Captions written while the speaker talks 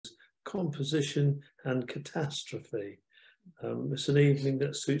composition and catastrophe. It's an evening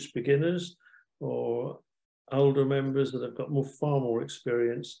that suits beginners, or older members that have got far more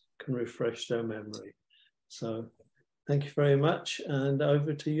experience can refresh their memory. So thank you very much, and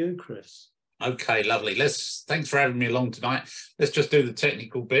over to you, Chris. Okay, lovely. Thanks for having me along tonight. Let's just do the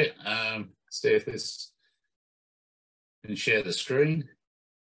technical bit. See if this can share the screen.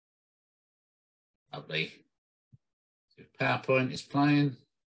 Lovely. PowerPoint is playing.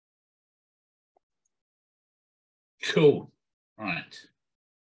 Cool. Right.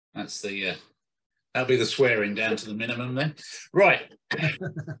 That's the that'll be the swearing down to the minimum then. Right.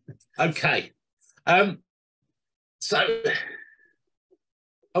 Okay. So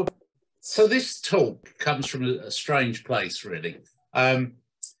this talk comes from a strange place, really. A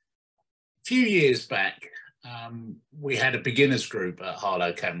few years back, we had a beginners group at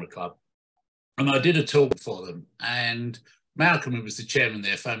Overton Camera Club, and I did a talk for them. And Malcolm, who was the chairman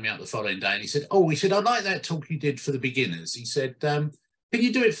there, phoned me up the following day, and he said, I like that talk you did for the beginners. He said, can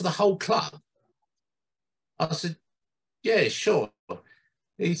you do it for the whole club? I said, yeah, sure.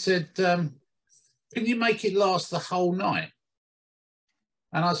 He said, can you make it last the whole night?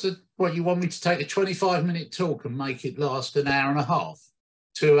 And I said, what, you want me to take a 25-minute talk and make it last an hour and a half,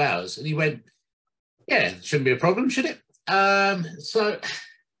 2 hours? And he went, yeah, shouldn't be a problem, should it? So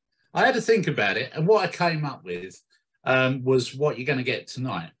I had to think about it, and what I came up with was what you're going to get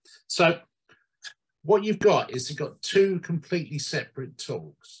tonight. So what you've got is two completely separate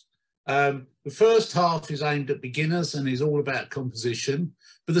talks. The first half is aimed at beginners and is all about composition,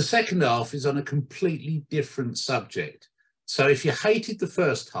 but the second half is on a completely different subject. So if you hated the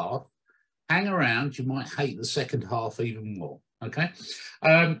first half, hang around, you might hate the second half even more, okay?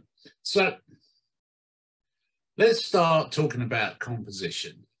 So let's start talking about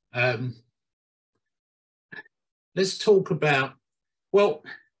composition. Let's talk about, well,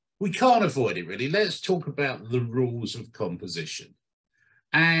 we can't avoid it really. Let's talk about the rules of composition.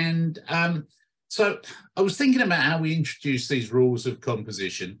 And so I was thinking about how we introduce these rules of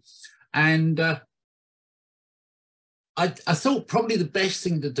composition, and I thought probably the best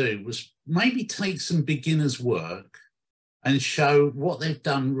thing to do was maybe take some beginners' work and show what they've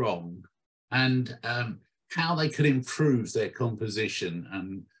done wrong and how they could improve their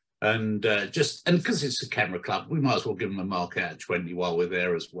composition, and because it's a camera club, we might as well give them a mark out of 20 while we're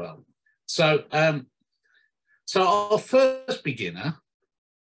there as well. So so our first beginner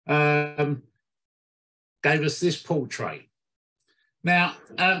gave us this portrait. Now,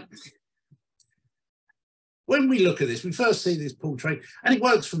 when we look at this, we first see this portrait, and it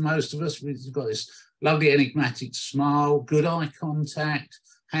works for most of us. We've got this lovely enigmatic smile, good eye contact,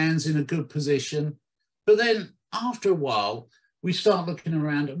 hands in a good position. But then after a while, we start looking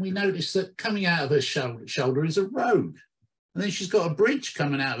around and we notice that coming out of her shoulder is a road. And then she's got a bridge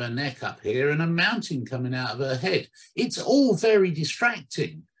coming out of her neck up here and a mountain coming out of her head. It's all very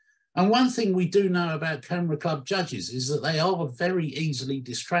distracting. And one thing we do know about camera club judges is that they are very easily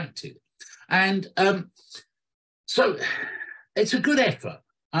distracted. And so it's a good effort.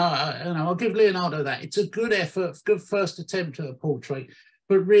 I'll give Leonardo that. It's a good effort, good first attempt at a portrait.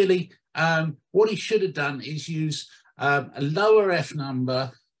 But really, what he should have done is use a lower F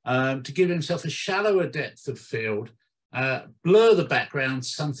number to give himself a shallower depth of field, blur the background,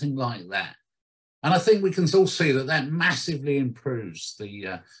 something like that. And I think we can all see that that massively improves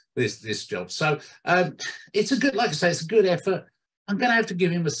the this job. So it's a good, like I say, it's a good effort. I'm going to have to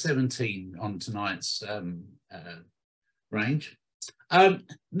give him a 17 on tonight's range.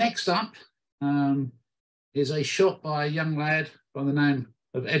 Next up is a shot by a young lad by the name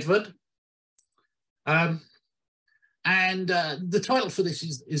of Edward. And the title for this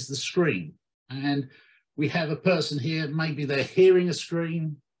is The Scream. And we have a person here, maybe they're hearing a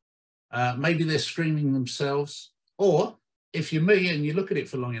scream, maybe they're screaming themselves, or if you're me and you look at it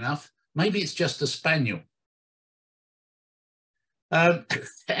for long enough, maybe it's just a spaniel.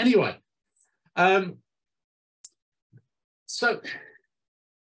 Anyway, so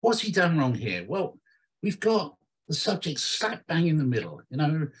what's he done wrong here? Well, we've got the subject slap bang in the middle, you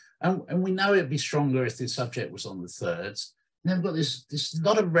know, and we know it'd be stronger if the subject was on the thirds. And then we've got this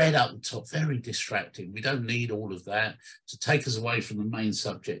lot of red up the top, very distracting. We don't need all of that to take us away from the main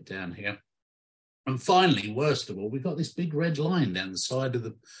subject down here. And finally, worst of all, we've got this big red line down the side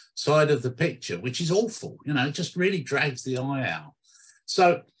of the picture, which is awful. You know, it just really drags the eye out.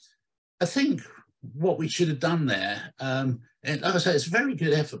 So I think what we should have done there, and like I say, it's a very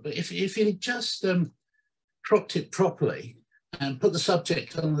good effort, but if you just cropped it properly and put the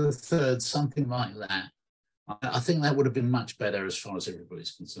subject on the third, something like that, I think that would have been much better as far as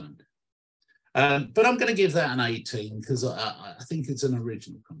everybody's concerned. But I'm going to give that an 18 because I think it's an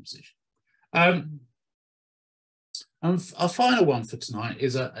original composition. And our final one for tonight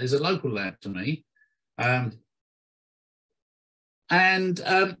is a local lad to me.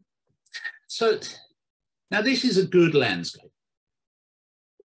 So now this is a good landscape,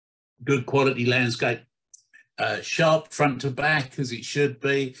 good quality landscape, sharp front to back as it should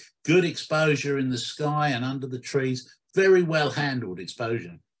be, good exposure in the sky and under the trees, very well handled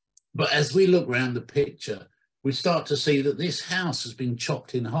exposure. But as we look around the picture, we start to see that this house has been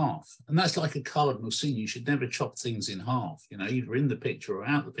chopped in half. And that's like a cardinal sin. You should never chop things in half, you know, either in the picture or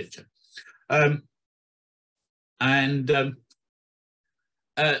out the picture.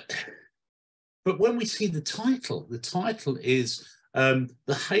 But when we see the title is The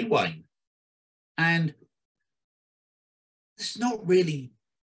Haywain. And it's not really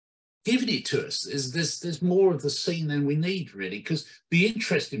giving it to us. There's more of the scene than we need, really, because the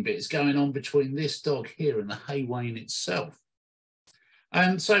interesting bit is going on between this dog here and the haywain itself.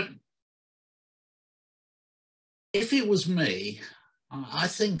 And so if it was me, I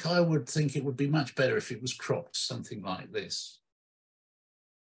think I would think it would be much better if it was cropped, something like this.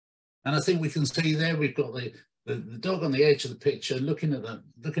 And I think we can see there we've got the dog on the edge of the picture looking at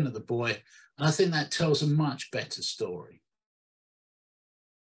the boy, and I think that tells a much better story.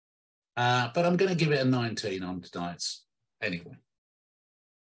 But I'm going to give it a 19 on tonight's anyway.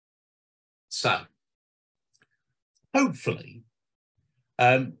 So, hopefully,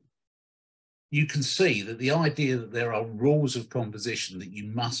 you can see that the idea that there are rules of composition that you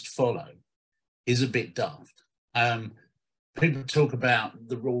must follow is a bit daft. People talk about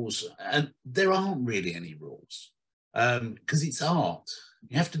the rules, and there aren't really any rules because it's art.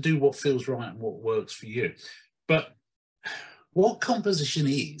 You have to do what feels right and what works for you. But what composition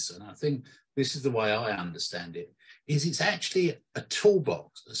is, and I think this is the way I understand it, is it's actually a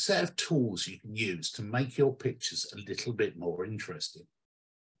toolbox, a set of tools you can use to make your pictures a little bit more interesting.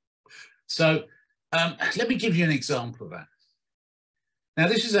 So let me give you an example of that. Now,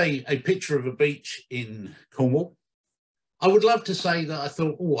 this is a picture of a beach in Cornwall. I would love to say that I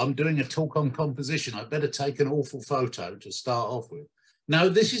thought, oh, I'm doing a talk on composition. I better take an awful photo to start off with. No,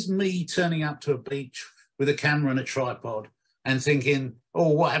 this is me turning up to a beach with a camera and a tripod and thinking, oh,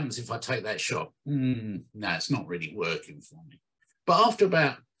 what happens if I take that shot? No, it's not really working for me. But after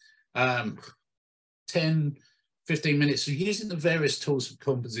about 10, 15 minutes of using the various tools of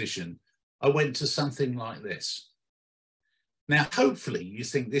composition, I went to something like this. Now, hopefully you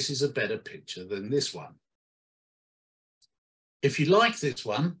think this is a better picture than this one. If you like this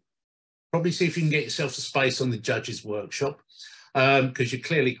one, probably see if you can get yourself a space on the judge's workshop, because you're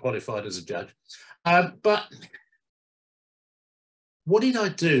clearly qualified as a judge. But what did I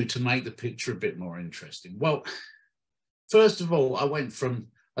do to make the picture a bit more interesting? Well, first of all, I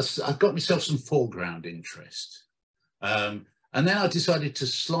got myself some foreground interest. And then I decided to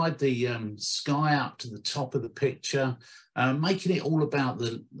slide the sky up to the top of the picture, making it all about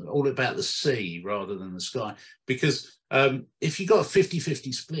the sea rather than the sky. Because if you've got a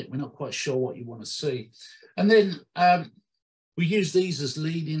 50-50 split, we're not quite sure what you want to see. And then we use these as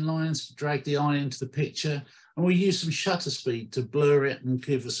leading lines to drag the eye into the picture. And we use some shutter speed to blur it and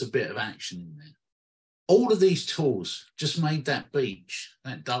give us a bit of action in there. All of these tools just made that beach,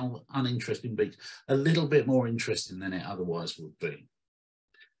 that dull, uninteresting beach, a little bit more interesting than it otherwise would be.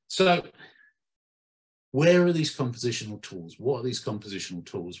 So where are these compositional tools? What are these compositional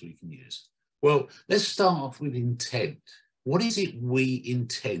tools we can use? Well, let's start off with intent. What is it we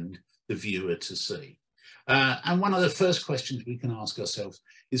intend the viewer to see? And one of the first questions we can ask ourselves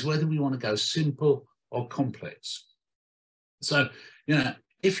is whether we want to go simple or complex. So, you know,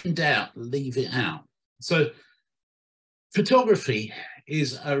 if in doubt, leave it out. So photography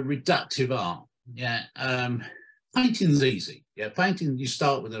is a reductive art. Yeah, painting's easy. Yeah, painting, you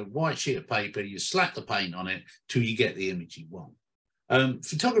start with a white sheet of paper, you slap the paint on it till you get the image you want.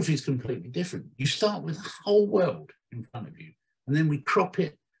 Photography is completely different. You start with the whole world in front of you, and then we crop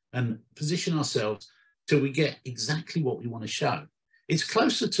it and position ourselves till we get exactly what we want to show. It's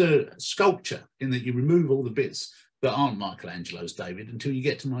closer to sculpture in that you remove all the bits that aren't Michelangelo's David until you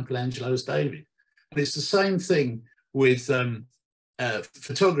get to Michelangelo's David. And it's the same thing with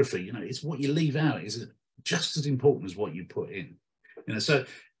photography. You know, it's what you leave out is just as important as what you put in. You know, so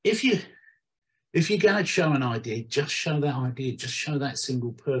if you're going to show an idea, just show that idea, just show that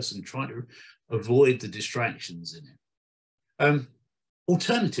single person. Try to avoid the distractions in it.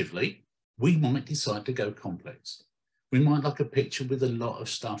 Alternatively, we might decide to go complex. We might like a picture with a lot of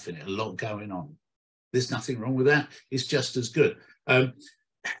stuff in it, a lot going on. There's nothing wrong with that. It's just as good.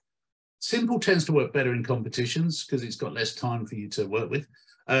 Simple tends to work better in competitions because it's got less time for you to work with.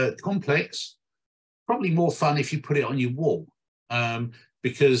 Complex probably more fun if you put it on your wall,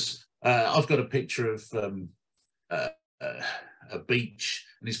 because I've got a picture of a beach,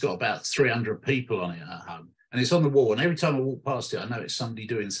 and it's got about 300 people on it at home, and it's on the wall, and every time I walk past it I know it's somebody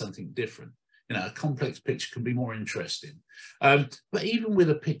doing something different. You know, a complex picture can be more interesting, but even with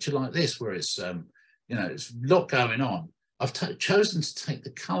a picture like this where it's you know, it's a lot going on, I've chosen to take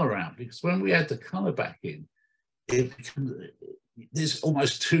the color out, because when we add the color back in, there's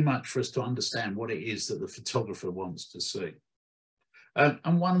almost too much for us to understand what it is that the photographer wants to see.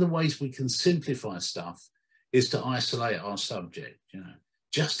 And one of the ways we can simplify stuff is to isolate our subject. You know,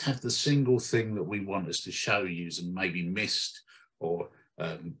 just have the single thing that we want us to show, using maybe mist or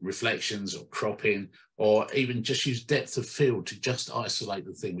reflections or cropping, or even just use depth of field to just isolate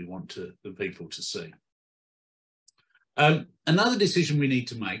the thing we want the people to see. Another decision we need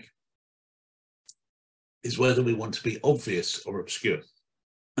to make is whether we want to be obvious or obscure.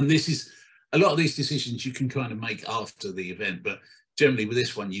 And this is, a lot of these decisions you can kind of make after the event, but generally with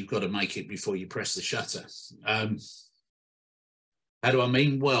this one, you've got to make it before you press the shutter. How do I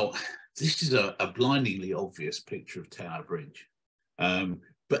mean? Well, this is a blindingly obvious picture of Tower Bridge.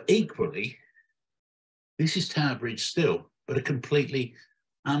 But equally, this is Tower Bridge still, but a completely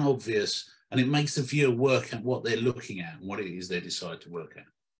unobvious, and it makes the viewer work out what they're looking at and what it is they decide to work at.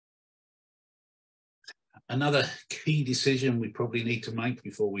 Another key decision we probably need to make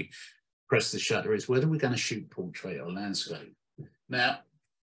before we press the shutter is whether we're going to shoot portrait or landscape. Now,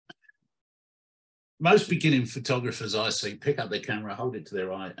 most beginning photographers I see pick up their camera, hold it to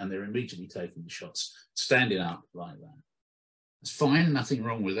their eye, and they're immediately taking the shots, standing up like that. It's fine, nothing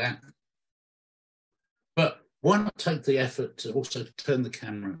wrong with that. But why not take the effort to also turn the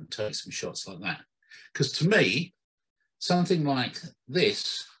camera and take some shots like that? Because to me, something like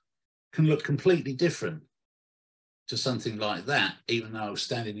this can look completely different to something like that, even though I was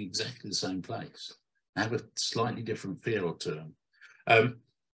standing in exactly the same place. I have a slightly different feel to them. I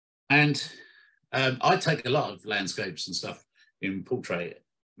take a lot of landscapes and stuff in portrait,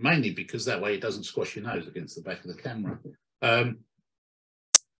 mainly because that way it doesn't squash your nose against the back of the camera.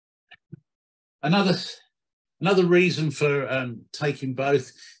 Another reason for taking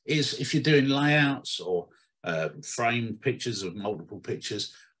both is if you're doing layouts or framed pictures of multiple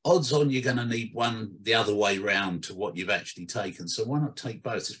pictures, odds on you're going to need one the other way round to what you've actually taken. So why not take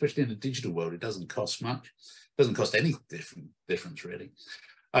both? Especially in a digital world, it doesn't cost much. It doesn't cost any difference really.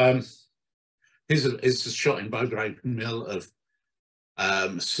 Here's a shot in Beaugrave Mill of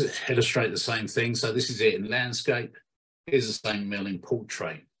illustrate the same thing. So this is it in landscape. Here's the same mill in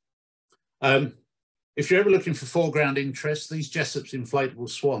portrait. If you're ever looking for foreground interest, these Jessop's inflatable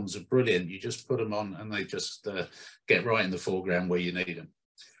swans are brilliant. You just put them on and they just get right in the foreground where you need them.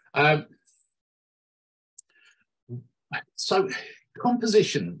 So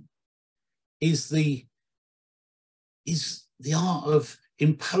composition is the art of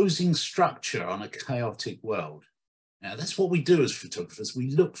imposing structure on a chaotic world. Now that's what we do as photographers.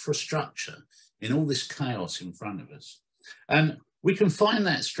 We look for a structure in all this chaos in front of us. And we can find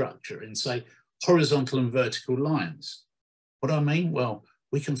that structure in, say, horizontal and vertical lines. What do I mean? Well,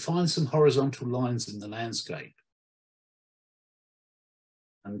 we can find some horizontal lines in the landscape,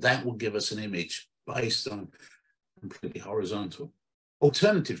 and that will give us an image based on completely horizontal.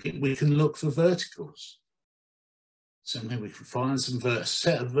 Alternatively, we can look for verticals. So maybe we can find some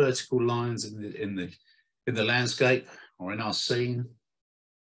set of vertical lines in the landscape or in our scene,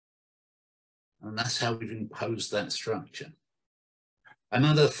 and that's how we've imposed that structure.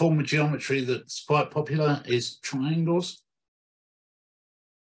 Another form of geometry that's quite popular is triangles.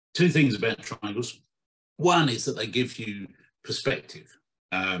 Two things about triangles. One is that they give you perspective.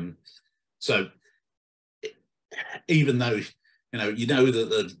 So even though you know that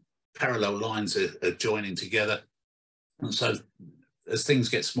the parallel lines are joining together, and so as things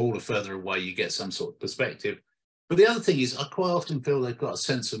get smaller further away, you get some sort of perspective. But the other thing is, I quite often feel they've got a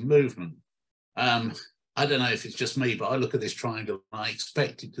sense of movement. I don't know if it's just me, but I look at this triangle and I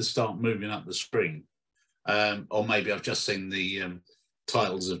expect it to start moving up the screen. Or maybe I've just seen the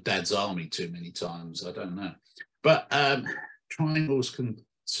titles of Dad's Army too many times. I don't know. But triangles can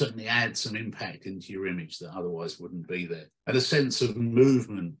certainly add some impact into your image that otherwise wouldn't be there. And a sense of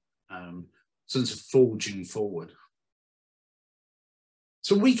movement, sense of forging forward.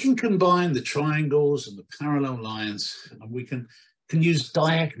 So we can combine the triangles and the parallel lines, and we can use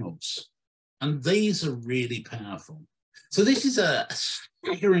diagonals. And these are really powerful. So this is a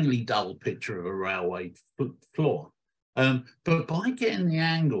staggeringly dull picture of a railway floor. But by getting the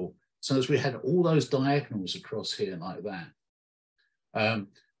angle, so as we had all those diagonals across here like that,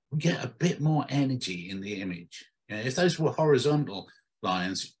 we get a bit more energy in the image. If those were horizontal,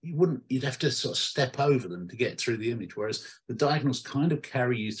 lines, you'd have to sort of step over them to get through the image, whereas the diagonals kind of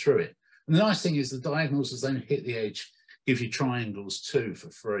carry you through it. And the nice thing is the diagonals, as they hit the edge, give you triangles too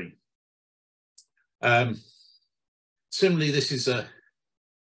for free. Similarly, this is a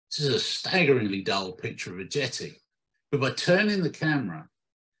staggeringly dull picture of a jetty, but by turning the camera,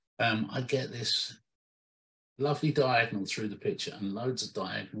 I get this lovely diagonal through the picture and loads of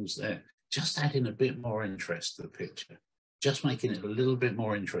diagonals there, just adding a bit more interest to the picture, just making it a little bit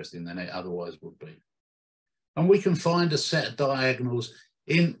more interesting than it otherwise would be. And we can find a set of diagonals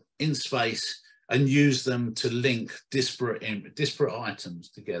in space and use them to link disparate items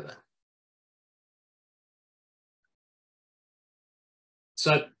together.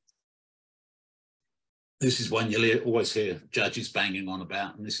 So this is one you'll always hear judges banging on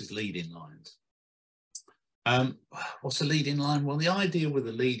about, and this is leading lines. What's a leading line? Well, the idea with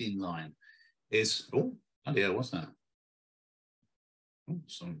a leading line is, oh, idea, what's that? Oh,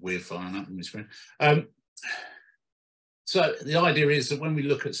 some weird firing up on my screen. So the idea is that when we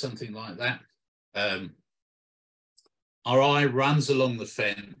look at something like that, our eye runs along the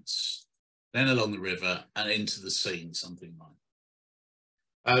fence, then along the river and into the scene, something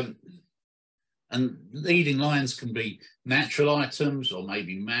like. And leading lines can be natural items or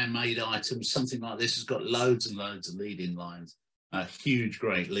maybe man-made items. Something like this has got loads and loads of leading lines. A huge,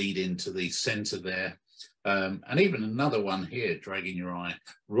 great lead into the centre there. And even another one here, dragging your eye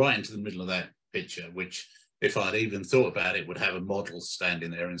right into the middle of that picture, which, if I'd even thought about it, would have a model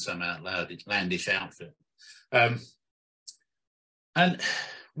standing there in some outlandish outfit. And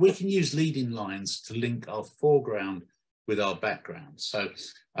we can use leading lines to link our foreground with our background. So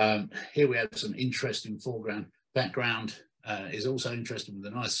here we have some interesting foreground. Background is also interesting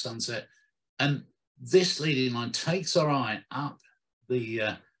with a nice sunset. And this leading line takes our eye up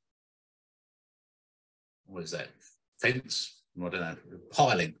the, what is that, fence? I don't know,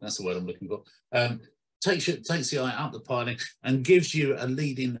 piling, that's the word I'm looking for. Takes the eye up the piling and gives you a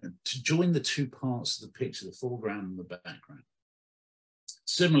lead in to join the two parts of the picture, the foreground and the background.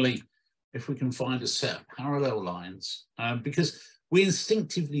 Similarly, if we can find a set of parallel lines, because we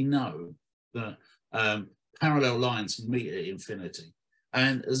instinctively know that parallel lines meet at infinity.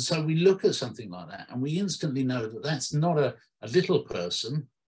 And so we look at something like that and we instantly know that that's not a little person,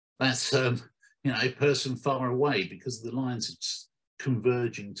 that's you know, a person far away, because the lines are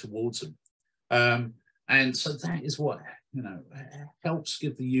converging towards them. And so that is what, you know, helps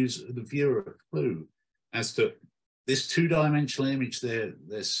give the viewer a clue as to this two-dimensional image they're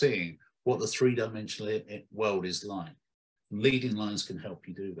seeing, what the three-dimensional world is like. And leading lines can help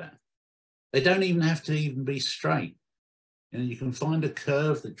you do that. They don't even have to even be straight. You know, you can find a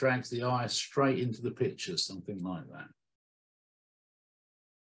curve that drags the eye straight into the picture, something like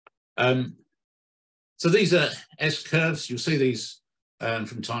that. So these are S-curves. You'll see these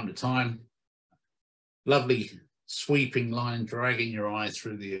from time to time. Lovely sweeping line dragging your eye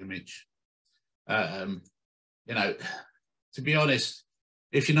through the image. You know, to be honest,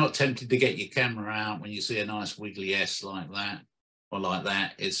 if you're not tempted to get your camera out when you see a nice wiggly S like that, or like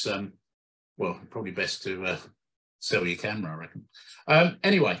that, it's, well, probably best to sell your camera, I reckon.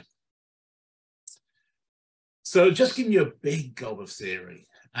 Anyway, so just giving you a big gob of theory.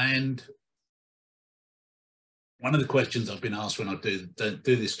 And one of the questions I've been asked when I do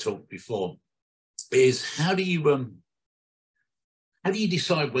this talk before is how do you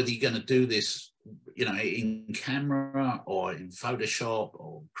decide whether you're going to do this, you know, in camera or in Photoshop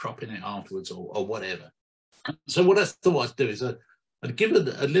or cropping it afterwards or whatever. So what I thought I'd do is I'd give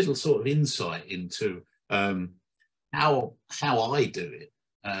a little sort of insight into how I do it.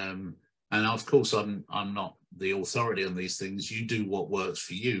 And of course, I'm not the authority on these things. You do what works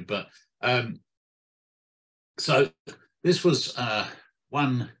for you. But so this was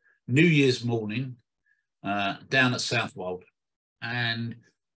one New Year's morning down at Southwold, and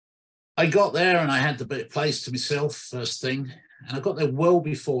I got there and I had the place to myself first thing, and I got there well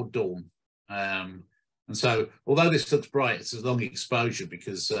before dawn. And so, although this looks bright, it's a long exposure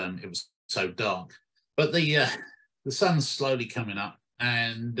because it was so dark. But the sun's slowly coming up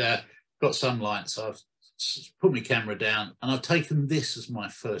and got some light, so I've put my camera down and I've taken this as my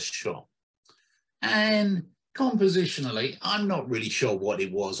first shot. And compositionally, I'm not really sure what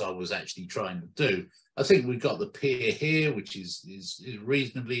it was I was actually trying to do. I think we've got the pier here, which is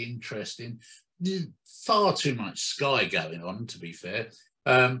reasonably interesting. There's far too much sky going on, to be fair.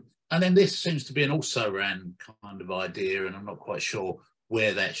 And then this seems to be an also-ran kind of idea, and I'm not quite sure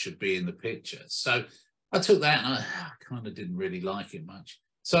where that should be in the picture. So I took that and I kind of didn't really like it much.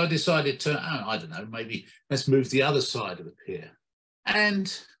 So I decided to, I don't know, maybe let's move the other side of the pier.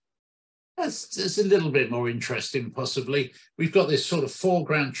 And That's a little bit more interesting, possibly. We've got this sort of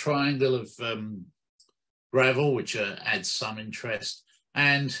foreground triangle of gravel, which adds some interest.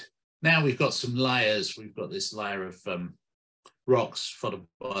 And now we've got some layers. We've got this layer of rocks followed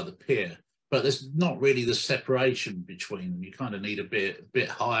by the pier, but there's not really the separation between them. You kind of need a bit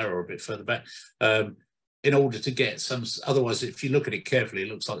higher or a bit further back in order to get some. Otherwise, if you look at it carefully, it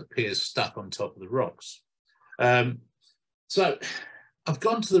looks like the pier's stuck on top of the rocks. So I've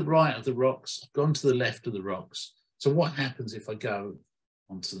gone to the right of the rocks, I've gone to the left of the rocks. So what happens if I go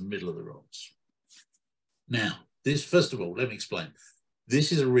onto the middle of the rocks? Now, this, first of all, let me explain.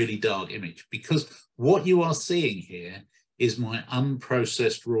 This is a really dark image because what you are seeing here is my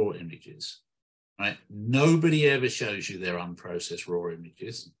unprocessed raw images, right? Nobody ever shows you their unprocessed raw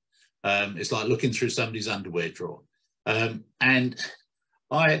images. It's like looking through somebody's underwear drawer.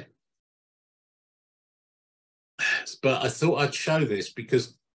 But I thought I'd show this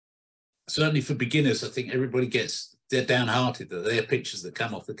because certainly for beginners, I think everybody they're downhearted that their pictures that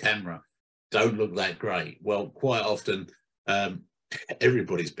come off the camera don't look that great. Well, quite often,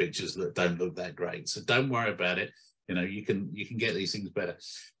 everybody's pictures that don't look that great. So don't worry about it. You know, you can get these things better.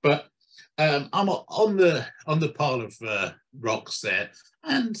 But I'm on the pile of rocks there,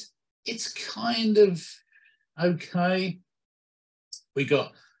 and it's kind of okay. We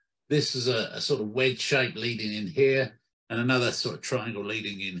got this is a sort of wedge shape leading in here, and another sort of triangle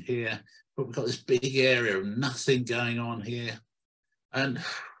leading in here. But we've got this big area of nothing going on here, and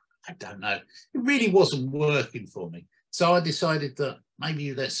I don't know. It really wasn't working for me. So I decided that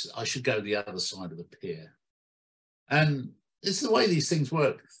maybe I should go the other side of the pier. And it's the way these things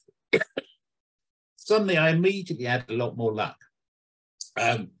work. Suddenly, I immediately had a lot more luck.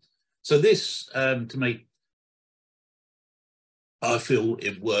 So this, to me, I feel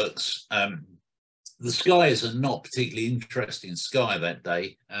it works. The skies are not particularly interesting sky that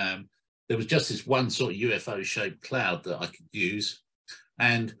day. There was just this one sort of UFO-shaped cloud that I could use.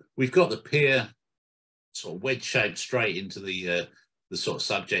 And we've got the pier sort of wedge-shaped straight into the sort of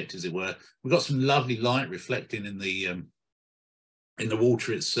subject, as it were. We've got some lovely light reflecting in the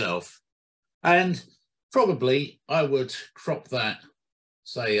water itself. And probably I would crop that,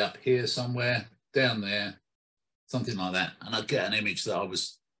 say, up here somewhere, down there, something like that, and I'd get an image that I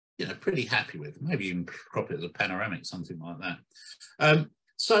was, you know, pretty happy with. Maybe even crop it as a panoramic, something like that.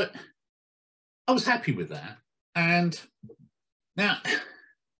 So I was happy with that. And now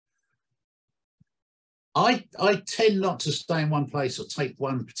I tend not to stay in one place or take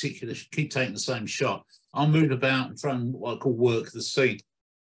one particular, keep taking the same shot. I'll move about and try and what I call work the scene.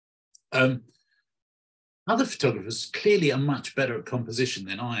 Other photographers clearly are much better at composition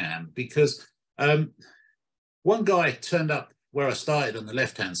than I am, because one guy turned up where I started on the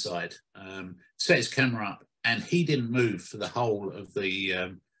left-hand side, set his camera up, and he didn't move for the whole of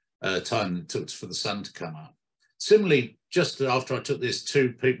the time it took for the sun to come up. Similarly, just after I took this,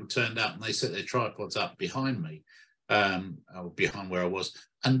 two people turned up and they set their tripods up behind me, or behind where I was,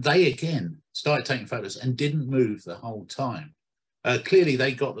 and they again started taking photos and didn't move the whole time. Clearly,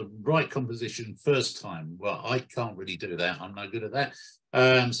 they got the right composition first time. Well, I can't really do that. I'm no good at that.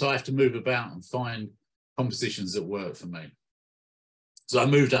 So I have to move about and find compositions that work for me. So I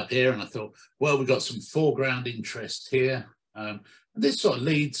moved up here and I thought, well, we've got some foreground interest here. And this sort of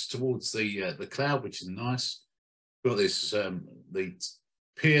leads towards the cloud, which is nice. We've got this, the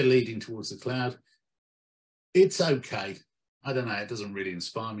pier leading towards the cloud. It's okay. I don't know, it doesn't really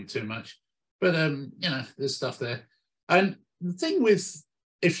inspire me too much. But, you know, there's stuff there. And the thing with,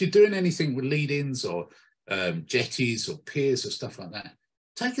 if you're doing anything with lead-ins or jetties or piers or stuff like that,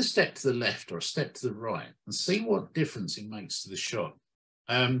 take a step to the left or a step to the right and see what difference it makes to the shot.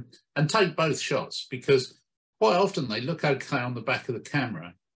 And take both shots, because quite often they look okay on the back of the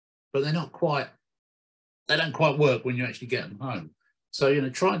camera, but they're not quite, they don't quite work when you actually get them home. So, you know,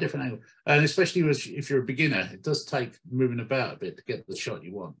 try a different angle. And especially if you're a beginner, it does take moving about a bit to get the shot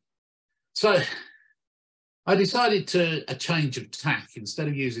you want. So I decided to a change of tack. Instead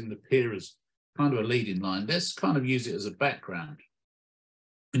of using the pier as kind of a leading line, let's kind of use it as a background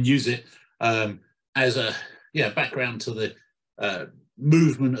and use it as a background to the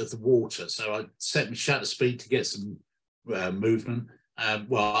movement of the water. So I set my shutter speed to get some movement.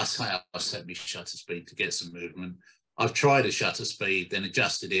 Well, I say I set my shutter speed to get some movement. I've tried a shutter speed, then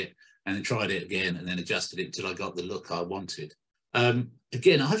adjusted it, and then tried it again, and then adjusted it until I got the look I wanted.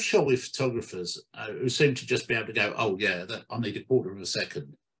 Again, I've shot with photographers who seem to just be able to go, oh yeah, I need a quarter of a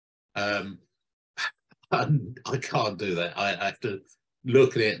second. I can't do that. I have to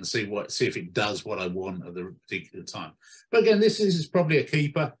look at it and see if it does what I want at the particular time. But again, this is probably a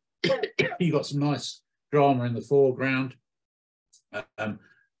keeper. You've got some nice drama in the foreground.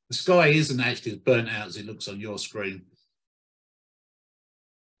 The sky isn't actually as burnt out as it looks on your screen.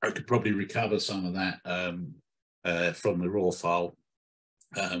 I could probably recover some of that from the raw file.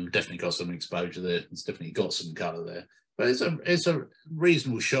 Definitely got some exposure there. It's definitely got some colour there, but it's a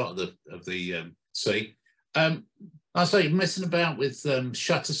reasonable shot of the sea. I say messing about with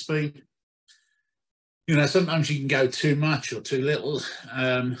shutter speed. You know, sometimes you can go too much or too little.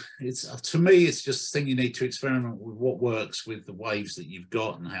 To me, it's just a thing you need to experiment with what works with the waves that you've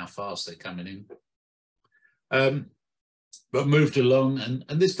got and how fast they're coming in. But moved along, and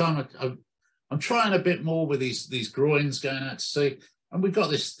this time I'm trying a bit more with these groins going out to sea, and we've got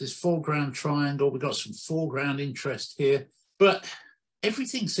this foreground triangle. We've got some foreground interest here, but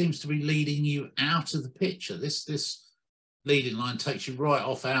everything seems to be leading you out of the picture. This leading line takes you right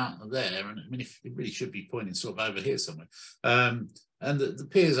off out of there, and I mean, it really should be pointing sort of over here somewhere. And the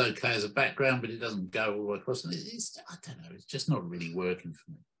pier's okay as a background, but it doesn't go all the way across. And I don't know, it's just not really working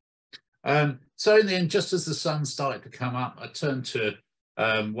for me. So in the end, just as the sun started to come up, I turned to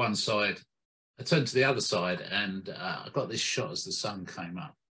one side, I turned to the other side, and I got this shot as the sun came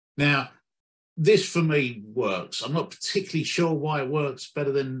up. Now, this for me works. I'm not particularly sure why it works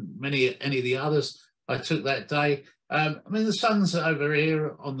better than any of the others I took that day. I mean, the sun's over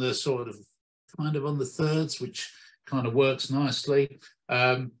here on the sort of kind of on the thirds, which kind of works nicely.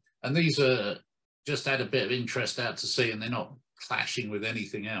 And these are just add a bit of interest out to sea, and they're not clashing with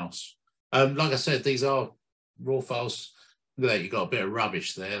anything else. Like I said, these are raw files. Look at that, you've got a bit of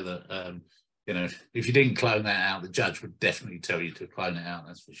rubbish there that, you know, if you didn't clone that out, the judge would definitely tell you to clone it out,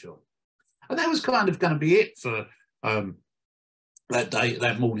 that's for sure. And that was kind of going to be it for that day,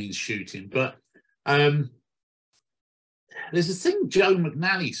 that morning's shooting. But there's a thing Joe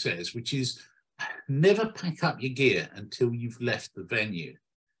McNally says, which is never pack up your gear until you've left the venue.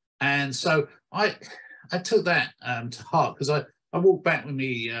 And so I took that to heart, because I walked back with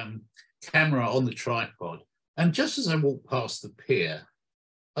my camera on the tripod, and just as I walked past the pier,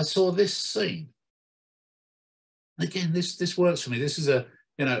 I saw this scene. Again, this works for me. This is a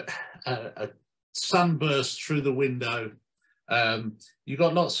sunburst through the window. You've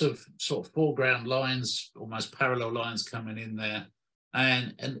got lots of sort of foreground lines, almost parallel lines coming in there,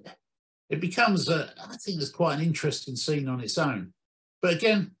 and it becomes I think it's quite an interesting scene on its own. But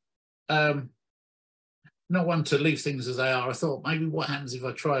again, not one to leave things as they are. I thought maybe what happens if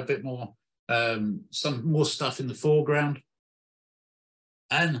I try a bit more, some more stuff in the foreground.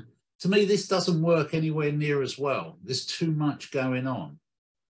 And to me, this doesn't work anywhere near as well. There's too much going on.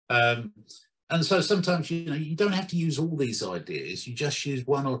 And so sometimes, you know, you don't have to use all these ideas. You just use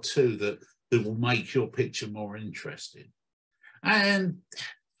one or two that will make your picture more interesting. And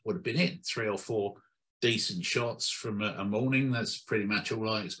would have been it, 3 or 4 decent shots from a morning. That's pretty much all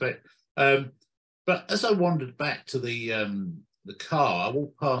I expect. But as I wandered back to the car, I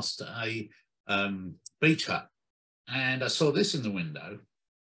walked past a beach hut, and I saw this in the window,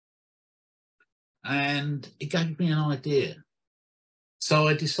 and it gave me an idea. So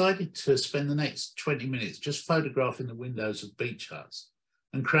I decided to spend the next 20 minutes just photographing the windows of beach huts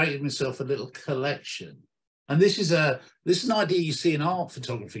and created myself a little collection. And this is an idea you see in art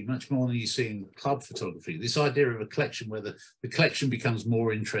photography much more than you see in club photography. This idea of a collection where the collection becomes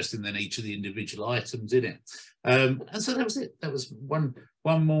more interesting than each of the individual items in it. And so that was it. That was one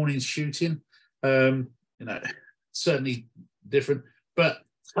morning's shooting. You know, certainly different, but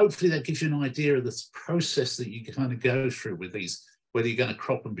hopefully that gives you an idea of the process that you kind of go through with these, whether you're going to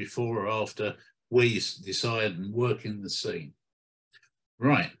crop them before or after, where you decide and work in the scene.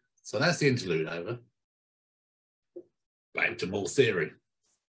 Right, so that's the interlude over. Back to more theory.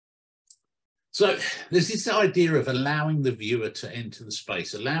 So there's this idea of allowing the viewer to enter the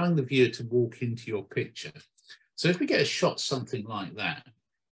space, allowing the viewer to walk into your picture. So if we get a shot something like that,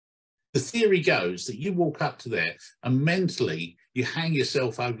 the theory goes that you walk up to there and mentally you hang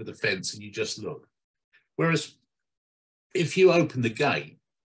yourself over the fence and you just look. Whereas if you open the gate,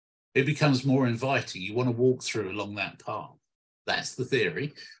 it becomes more inviting. You want to walk through along that path. That's the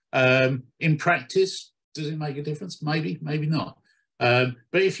theory. In practice, does it make a difference? Maybe, maybe not. But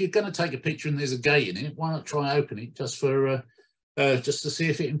if you're going to take a picture and there's a gate in it, why not try open it just for just to see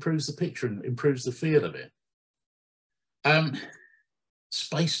if it improves the picture and improves the feel of it.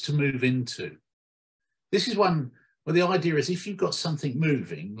 Space to move into. This is one where the idea is if you've got something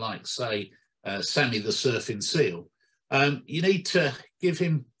moving, like say Sammy the surfing seal, you need to give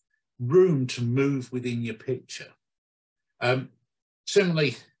him room to move within your picture.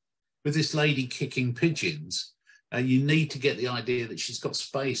 Similarly, with this lady kicking pigeons, you need to get the idea that she's got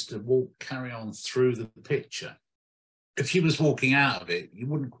space to walk, carry on through the picture. if she was walking out of it, you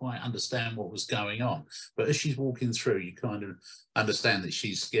wouldn't quite understand what was going on. But as she's walking through, you kind of understand that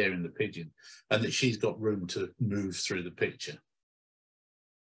she's scaring the pigeon and that she's got room to move through the picture.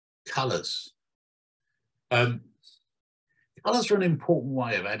 Colours. Colours are an important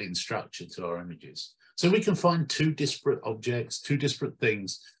way of adding structure to our images. So we can find two disparate objects, two disparate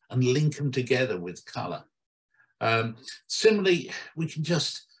things, and link them together with colour. Similarly, we can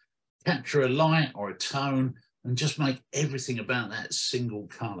just capture a light or a tone and just make everything about that single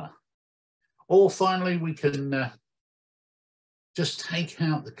colour. Or finally, we can just take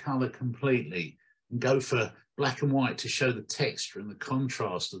out the colour completely and go for black and white to show the texture and the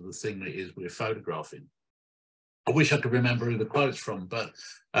contrast of the thing that is we're photographing. I wish I could remember who the quote's from, but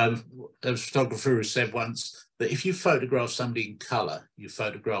a photographer who said once that if you photograph somebody in colour, you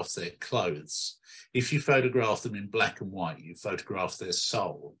photograph their clothes. If you photograph them in black and white, you photograph their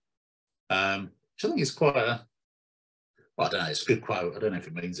soul. Which I think is quite a, well, I don't know, it's a good quote. I don't know if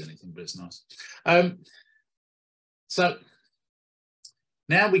it means anything, but it's nice. So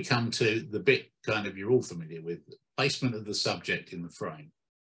now we come to the bit kind of you're all familiar with, the placement of the subject in the frame.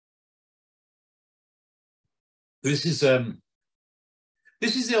 This is the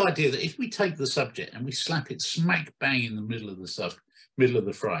idea that if we take the subject and we slap it smack bang in the middle of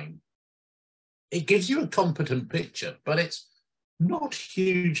the frame, it gives you a competent picture, but it's not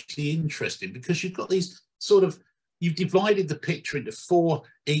hugely interesting because you've got these sort of, you've divided the picture into 4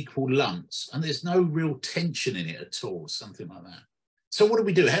 equal lumps and there's no real tension in it at all, something like that. So what do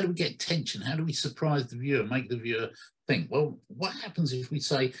we do? How do we get tension? How do we surprise the viewer, make the viewer think? Well, what happens if we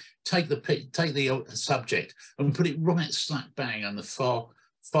say, take the subject and put it right slap bang on the far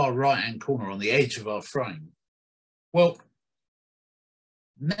right-hand corner on the edge of our frame? Well,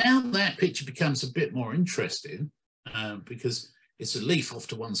 now that picture becomes a bit more interesting because it's a leaf off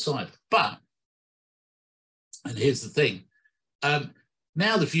to one side. But, and here's the thing,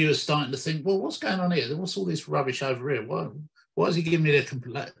 now the viewer's starting to think, well, what's going on here? What's all this rubbish over here? Why is he giving me a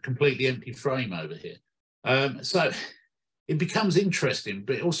completely empty frame over here? So it becomes interesting,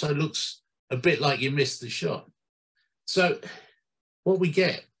 but it also looks a bit like you missed the shot. So what we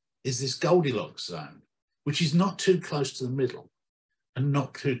get is this Goldilocks zone, which is not too close to the middle and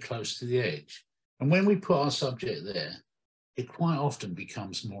not too close to the edge. And when we put our subject there, it quite often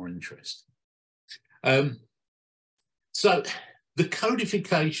becomes more interesting. So the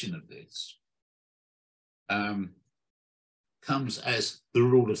codification of this comes as the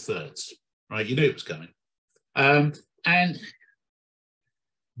rule of thirds, right? You knew it was coming. And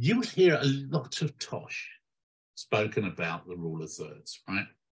you would hear a lot of tosh spoken about the rule of thirds,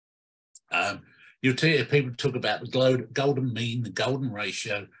 right? You'd hear people talk about the golden mean, the golden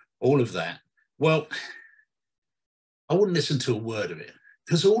ratio, all of that. Well, I wouldn't listen to a word of it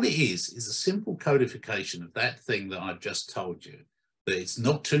because all it is a simple codification of that thing that I've just told you, that it's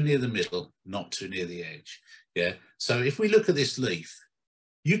not too near the middle, not too near the edge. Yeah. So if we look at this leaf,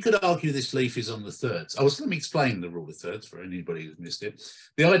 you could argue this leaf is on the thirds. Let me explain the rule of thirds for anybody who's missed it.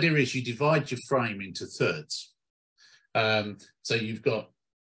 The idea is you divide your frame into thirds. So you've got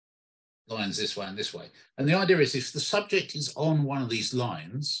lines this way and this way. And the idea is if the subject is on one of these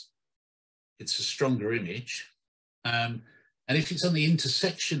lines, it's a stronger image. And if it's on the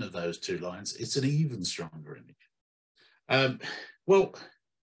intersection of those two lines, it's an even stronger image. Well,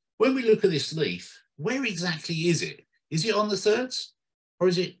 when we look at this leaf, where exactly is it? Is it on the thirds, or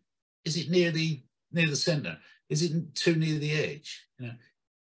is it near the center? Is it too near the edge? You know,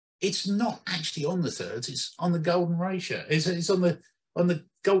 it's not actually on the thirds. It's on the golden ratio. It's on the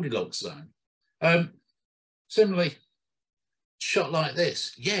Goldilocks zone. Similarly, shot like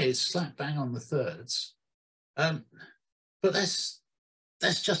this, yeah, it's slap bang on the thirds, but that's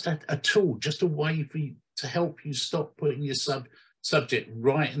just a tool, just a way for you to help you stop putting your subject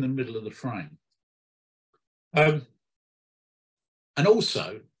right in the middle of the frame. And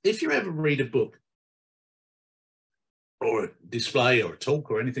also, if you ever read a book or a display or a talk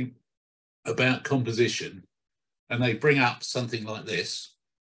or anything about composition, and they bring up something like this,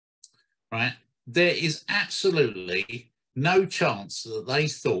 right, there is absolutely no chance that they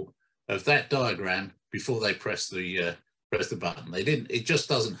thought of that diagram before they press the button. They didn't. It just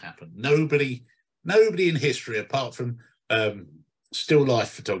doesn't happen. Nobody in history, apart from still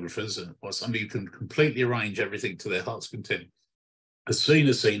life photographers or somebody who can completely arrange everything to their heart's content, has seen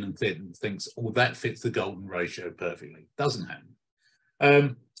a scene and thinks, oh, that fits the golden ratio perfectly. Doesn't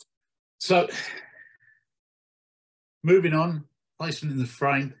happen. So moving on, placement in the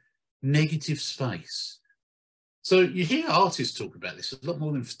frame, negative space. So you hear artists talk about this a lot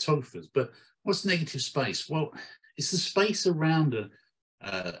more than photographers, but what's negative space? Well, it's the space around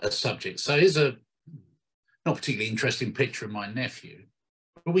a subject. So here's a not particularly interesting picture of my nephew,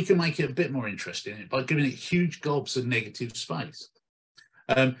 but we can make it a bit more interesting by giving it huge gobs of negative space.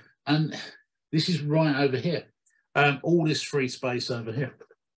 And this is right over here, all this free space over here.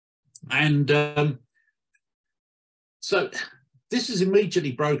 And so this has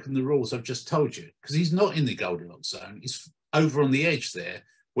immediately broken the rules I've just told you, because he's not in the Goldilocks zone. He's over on the edge there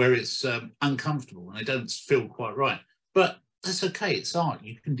where it's uncomfortable and they don't feel quite right. But that's okay, it's art.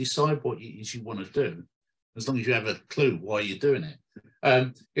 You can decide what it is you want to do, as long as you have a clue why you're doing it.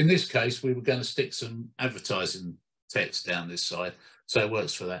 In this case, we were going to stick some advertising text down this side, so it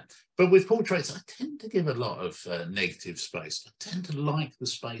works for that. But with portraits, I tend to give a lot of negative space. I tend to like the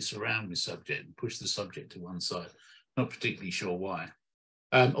space around my subject and push the subject to one side. Not particularly sure why.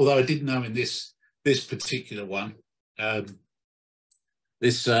 Although I did know in this particular one,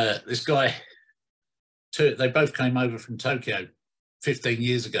 this guy, they both came over from Tokyo 15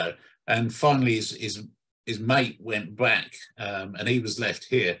 years ago, and finally his mate went back, and he was left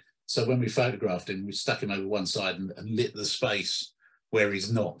here. So when we photographed him, we stuck him over one side and lit the space where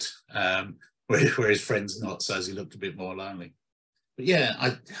he's not, where his friend's not, so as he looked a bit more lonely. But yeah,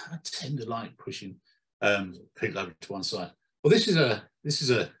 I tend to like pushing people over to one side. Well, this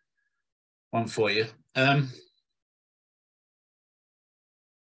is a one for you.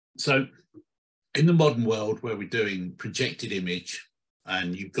 So in the modern world where we're doing projected image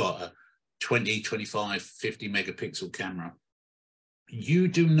and you've got a 20, 25, 50 megapixel camera, you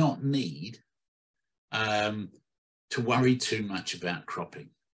do not need to worry too much about cropping.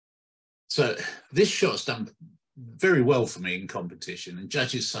 So this shot's done very well for me in competition, and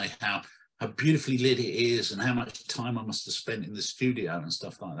judges say how beautifully lit it is and how much time I must have spent in the studio and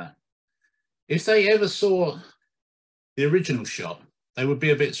stuff like that. If they ever saw the original shot, they would be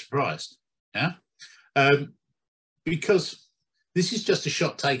a bit surprised, yeah? Because this is just a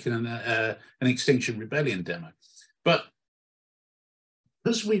shot taken in an Extinction Rebellion demo. But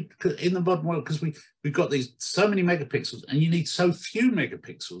because in the modern world, because we've got these so many megapixels, and you need so few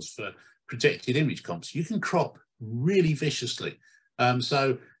megapixels for projected image comps, you can crop really viciously.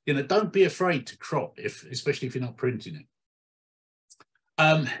 So, you know, don't be afraid to crop, especially if you're not printing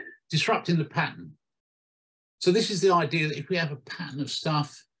it. Disrupting the pattern. So this is the idea that if we have a pattern of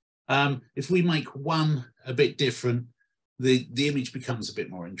stuff, if we make one a bit different, the image becomes a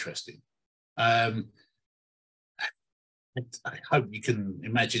bit more interesting. I hope you can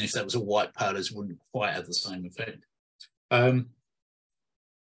imagine if that was a white polo, it wouldn't quite have the same effect.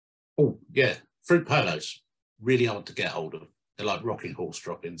 Oh yeah, fruit polos, really hard to get hold of. They're like rocking horse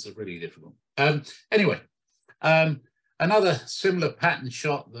drop-ins, they're really difficult. Anyway, another similar pattern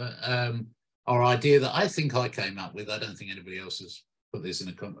shot that our idea that I think I came up with, I don't think anybody else has put this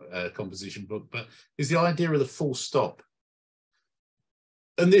in a composition book, but is the idea of the full stop.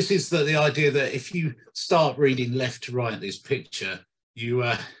 And this is the idea that if you start reading left to right this picture, you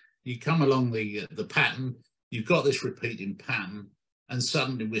come along the pattern, you've got this repeating pattern, and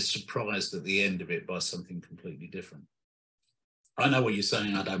suddenly we're surprised at the end of it by something completely different. I know what you're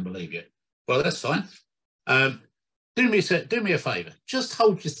saying, I don't believe you. Well, that's fine. Do me a favour, just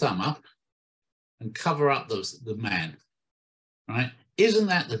hold your thumb up and cover up the man, right? Isn't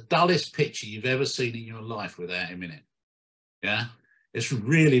that the dullest picture you've ever seen in your life without him in it? Yeah, it's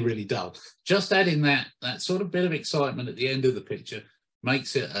really, really dull. Just adding that sort of bit of excitement at the end of the picture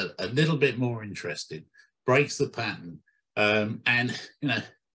makes it a little bit more interesting, breaks the pattern. And, you know,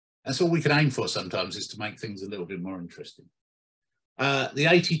 that's all we can aim for sometimes, is to make things a little bit more interesting. The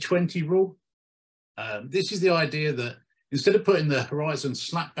 80-20 rule. This is the idea that instead of putting the horizon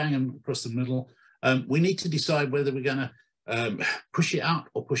slap bang across the middle, we need to decide whether we're going to push it up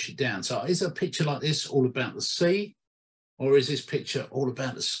or push it down. So is a picture like this all about the sea, or is this picture all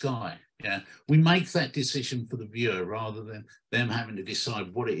about the sky? Yeah, we make that decision for the viewer rather than them having to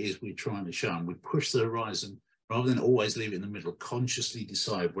decide what it is we're trying to show them. We push the horizon rather than always leave it in the middle, consciously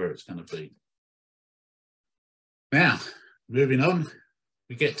decide where it's going to be. Now, moving on,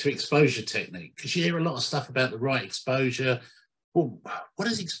 we get to exposure technique, because you hear a lot of stuff about the right exposure. Well, what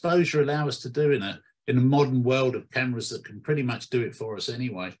does exposure allow us to do in a modern world of cameras that can pretty much do it for us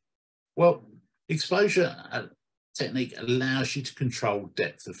anyway? Well, exposure technique allows you to control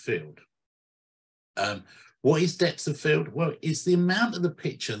depth of field. What is depth of field? Well, it's the amount of the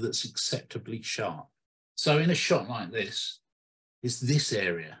picture that's acceptably sharp. So in a shot like this, it's this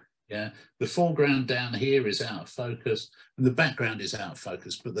area. Yeah, the foreground down here is out of focus and the background is out of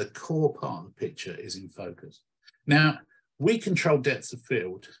focus, but the core part of the picture is in focus. Now, we control depth of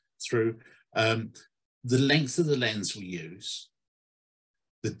field through the length of the lens we use,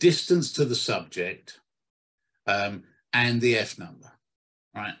 the distance to the subject, and the F number,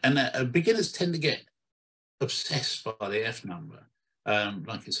 right? And beginners tend to get obsessed by the F number,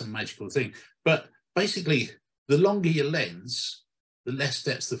 like it's a magical thing. But basically, the longer your lens, the less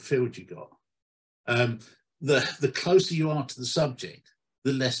depth of field you got. The closer you are to the subject,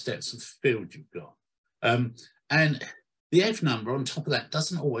 the less depth of field you've got. And the F number on top of that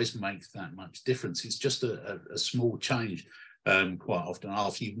doesn't always make that much difference. It's just a small change quite often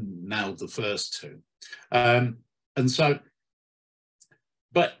after you've nailed the first two. And so,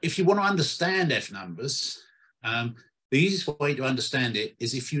 but if you want to understand F numbers, the easiest way to understand it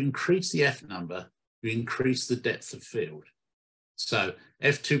is if you increase the F number, you increase the depth of field. So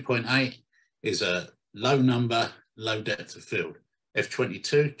F2.8 is a low number, low depth of field.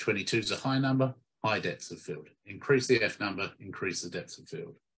 F22, 22 is a high number, high depth of field. Increase the F number, increase the depth of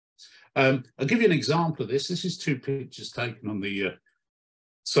field. I'll give you an example of this. This is two pictures taken on the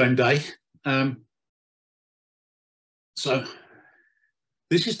same day. So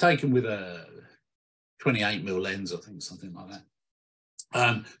this is taken with a 28mm lens, I think, something like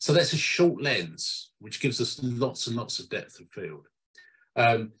that. So that's a short lens, which gives us lots and lots of depth of field.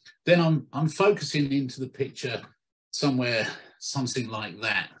 Then I'm focusing into the picture somewhere, something like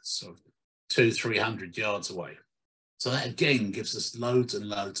that, so 200-300 yards away. So that again gives us loads and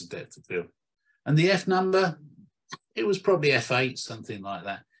loads of depth of field. And the F number, it was probably F8, something like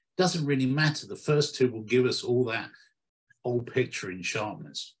that. Doesn't really matter. The first two will give us all that whole picture in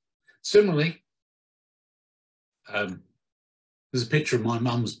sharpness. Similarly, there's a picture of my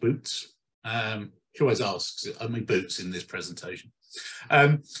mum's boots. She always asks, are my boots in this presentation?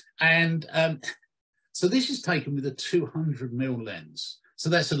 So this is taken with a 200mm lens. So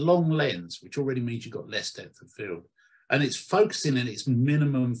that's a long lens, which already means you've got less depth of field. And it's focusing in its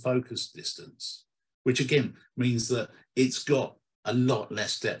minimum focus distance, which again means that it's got a lot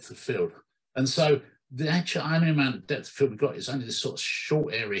less depth of field. And so the actual only amount of depth of field we've got is only this sort of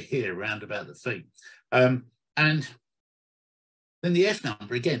short area here around about the feet. And then the F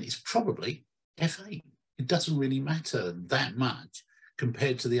number, again, is probably F8. It doesn't really matter that much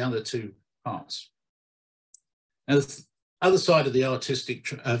compared to the other two parts. Now, the other side of the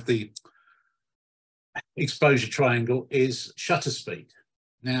the exposure triangle is shutter speed.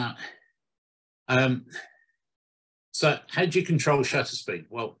 Now, so how do you control shutter speed?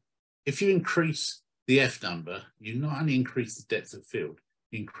 Well, if you increase the F number, you not only increase the depth of field,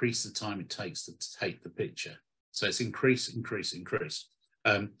 you increase the time it takes to take the picture. So it's increase, increase, increase.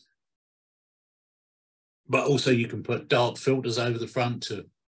 But also you can put dark filters over the front to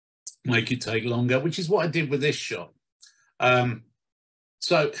make it take longer, which is what I did with this shot.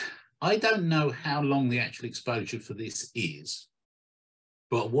 So I don't know how long the actual exposure for this is,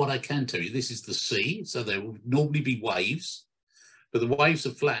 but what I can tell you, this is the sea, so there will normally be waves, but the waves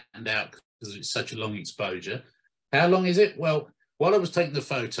are flattened out because it's such a long exposure. How long is it? Well, while I was taking the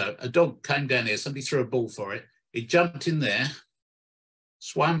photo, a dog came down here, somebody threw a ball for it, it jumped in there,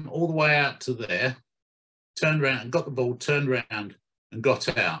 swam all the way out to there, turned around and got the ball, turned around and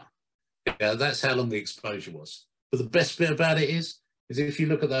got out. Yeah, that's how long the exposure was. But the best bit about it is if you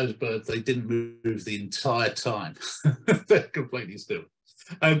look at those birds, they didn't move the entire time. They're completely still.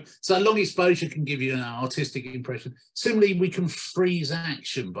 So long exposure can give you an artistic impression. Similarly, we can freeze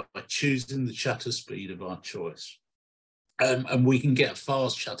action by choosing the shutter speed of our choice. And we can get a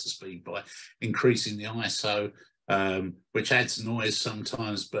fast shutter speed by increasing the ISO, which adds noise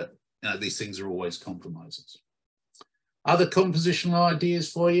sometimes, but you know, these things are always compromises. Other compositional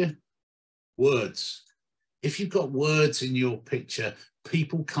ideas for you? Words. If you've got words in your picture,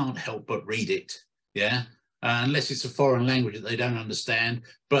 people can't help but read it, yeah? Unless it's a foreign language that they don't understand.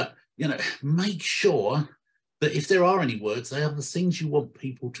 But, you know, make sure that if there are any words, they are the things you want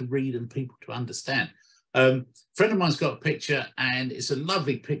people to read and people to understand. A friend of mine's got a picture, and it's a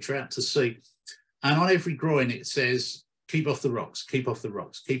lovely picture out to sea. And on every groin, it says, keep off the rocks, keep off the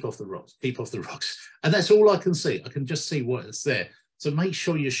rocks, keep off the rocks, keep off the rocks. And that's all I can see. I can just see what is there. So make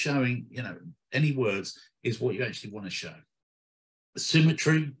sure you're showing, you know, any words is what you actually want to show.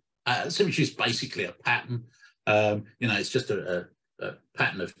 Symmetry. Symmetry is basically a pattern. You know, it's just a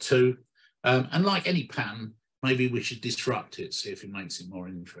pattern of two. And like any pattern, maybe we should disrupt it, see if it makes it more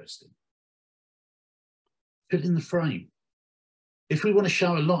interesting. Fit in the frame. If we want to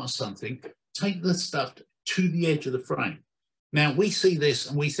show a lot of something, take the stuff to the edge of the frame. Now, we see this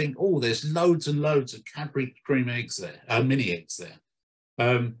and we think, oh, there's loads and loads of Cadbury cream eggs there, mini eggs there.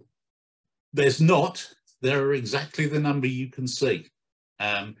 There's not. There are exactly the number you can see,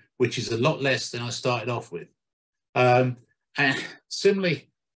 which is a lot less than I started off with. And similarly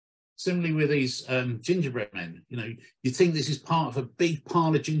with these gingerbread men, you know, you think this is part of a big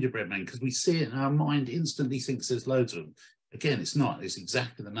pile of gingerbread men because we see it and our mind instantly thinks there's loads of them. Again, it's not. It's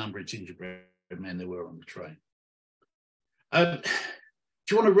exactly the number of gingerbread men there were on the train. Do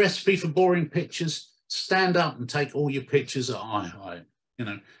you want a recipe for boring pictures? Stand up and take all your pictures at eye height. You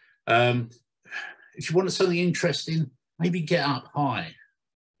know, if you wanted something interesting, maybe get up high,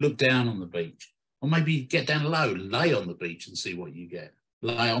 look down on the beach, or maybe get down low, lay on the beach and see what you get.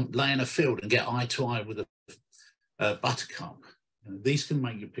 Lay in a field and get eye to eye with a buttercup. You know, these can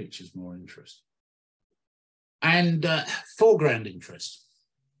make your pictures more interesting. And foreground interest.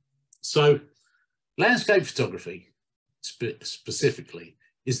 So landscape photography specifically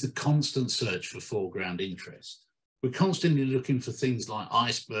is the constant search for foreground interest. We're constantly looking for things like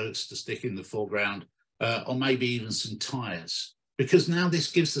icebergs to stick in the foreground, or maybe even some tires, because now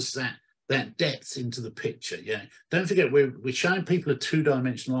this gives us that depth into the picture. Yeah, don't forget we're showing people a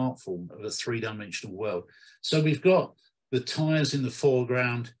two-dimensional art form of a three-dimensional world. So we've got the tires in the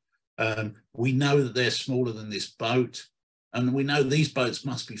foreground. We know that they're smaller than this boat, and we know these boats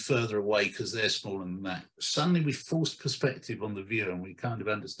must be further away because they're smaller than that. Suddenly we force perspective on the viewer and we kind of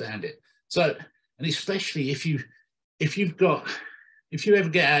understand it. So, and especially if you ever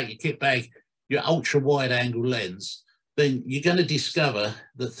get out your kit bag, your ultra wide angle lens, then you're going to discover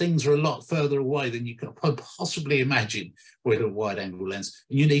that things are a lot further away than you could possibly imagine with a wide angle lens.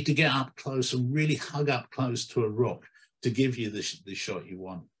 And you need to get up close and really hug up close to a rock to give you the shot you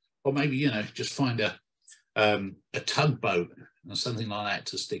want. Or maybe, you know, just find a tugboat or something like that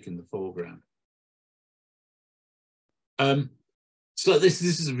to stick in the foreground. So this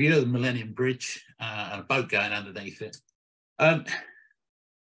is a view of the Millennium Bridge, a boat going underneath it.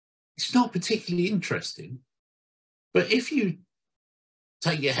 It's not particularly interesting, but if you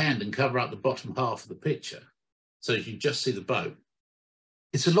take your hand and cover up the bottom half of the picture, so you just see the boat,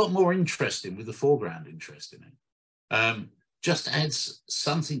 it's a lot more interesting with the foreground interest in it. Just adds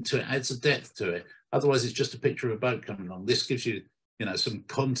something to it, adds a depth to it. Otherwise, it's just a picture of a boat coming along. This gives you, you know, some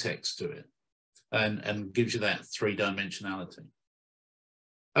context to it, and gives you that three-dimensionality.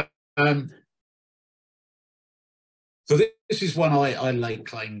 So this is one I lay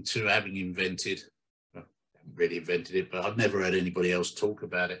claim to having invented. Well, I haven't really invented it, but I've never heard anybody else talk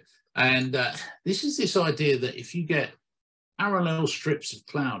about it. And this is this idea that if you get parallel strips of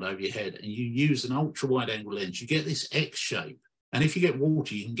cloud over your head and you use an ultra wide angle lens, you get this X shape. And if you get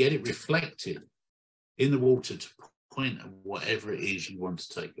water, you can get it reflected in the water to point at whatever it is you want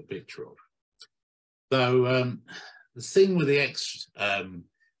to take a picture of. So the thing with the X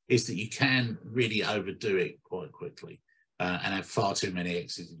is that you can really overdo it quite quickly and have far too many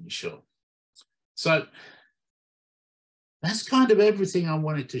X's in your shot. So that's kind of everything I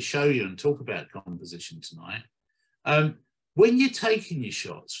wanted to show you and talk about composition tonight. When you're taking your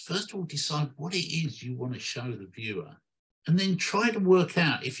shots, first of all, decide what it is you want to show the viewer, and then try to work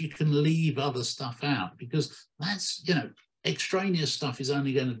out if you can leave other stuff out, because that's, you know, extraneous stuff is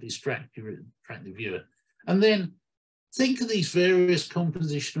only going to distract the viewer. And then think of these various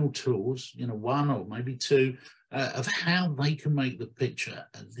compositional tools, you know, one or maybe two, of how they can make the picture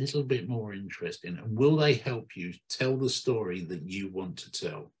a little bit more interesting, and will they help you tell the story that you want to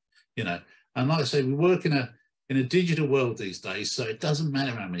tell, you know. And like I say, we work in a digital world these days, so it doesn't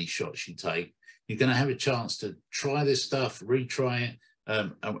matter how many shots you take. You're going to have a chance to try this stuff, retry it,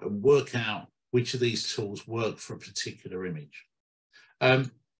 and work out which of these tools work for a particular image.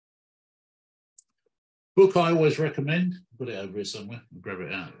 Book I always recommend, put it over here somewhere, I'll grab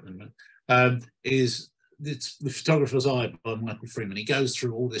it out in a minute, is it's The Photographer's Eye by Michael Freeman. He goes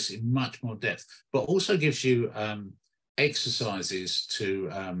through all this in much more depth, but also gives you exercises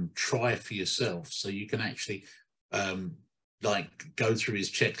to try for yourself, so you can actually like go through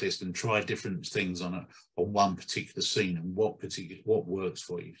his checklist and try different things on one particular scene and what works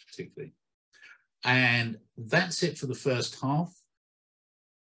for you particularly. And that's it for the first half.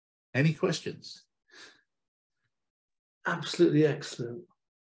 Any questions? Absolutely excellent.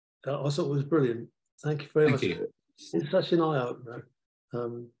 I thought it was brilliant. Thank you very much. You. It's such an eye-opener.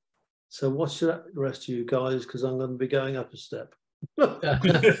 So watch the rest of you guys, because I'm going to be going up a step. Oh,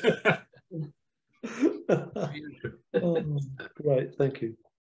 great, thank you.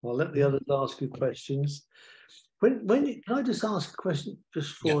 I'll let the others ask you questions. Can I just ask a question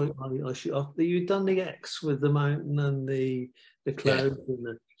just before I shoot off? You've done the X with the mountain and the clouds,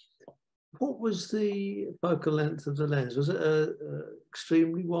 and what was the focal length of the lens? Was it a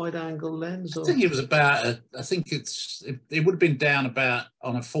extremely wide angle lens? Or? I think it was about, I think it would have been down about,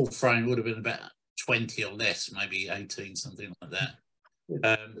 on a full frame, it would have been about 20 or less, maybe 18, something like that.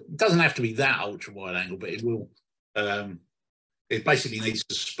 It doesn't have to be that ultra wide angle, but it will, it basically needs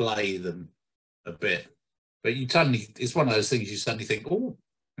to splay them a bit. But you suddenly, it's one of those things you suddenly think, oh,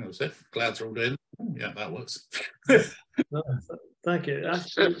 clouds are all doing. Yeah, that works. No, thank you.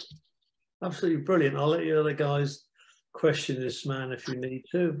 Actually, absolutely brilliant. I'll let you other guys question this man if you need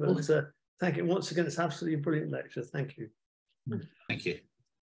to, but thank you once again. It's absolutely a brilliant lecture. Thank you. Thank you.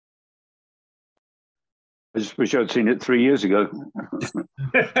 I just wish I'd seen it 3 years ago.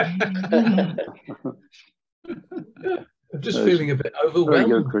 I'm just feeling a bit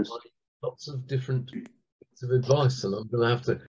overwhelmed Chris. by lots of different bits of advice, and I'm going to have to